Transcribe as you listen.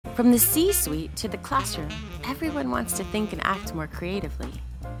From the C-suite to the classroom, everyone wants to think and act more creatively.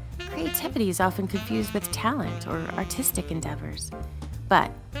 Creativity is often confused with talent or artistic endeavors,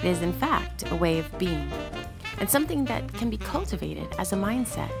 but it is in fact a way of being, and something that can be cultivated as a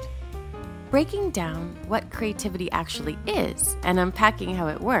mindset. Breaking down what creativity actually is and unpacking how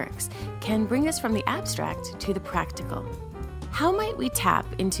it works can bring us from the abstract to the practical. How might we tap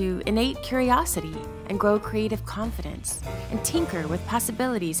into innate curiosity and grow creative confidence and tinker with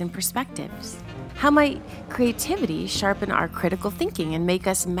possibilities and perspectives? How might creativity sharpen our critical thinking and make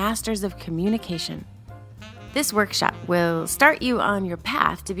us masters of communication? This workshop will start you on your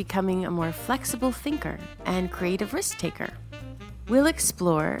path to becoming a more flexible thinker and creative risk taker. We'll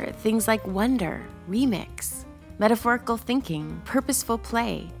explore things like wonder, remix, metaphorical thinking, purposeful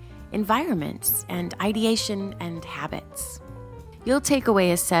play, environments, and ideation and habits. You'll take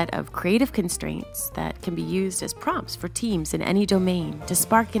away a set of creative constraints that can be used as prompts for teams in any domain to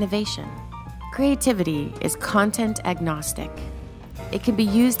spark innovation. Creativity is content agnostic. It can be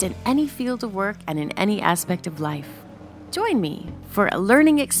used in any field of work and in any aspect of life. Join me for a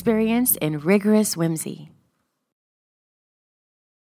learning experience in rigorous whimsy.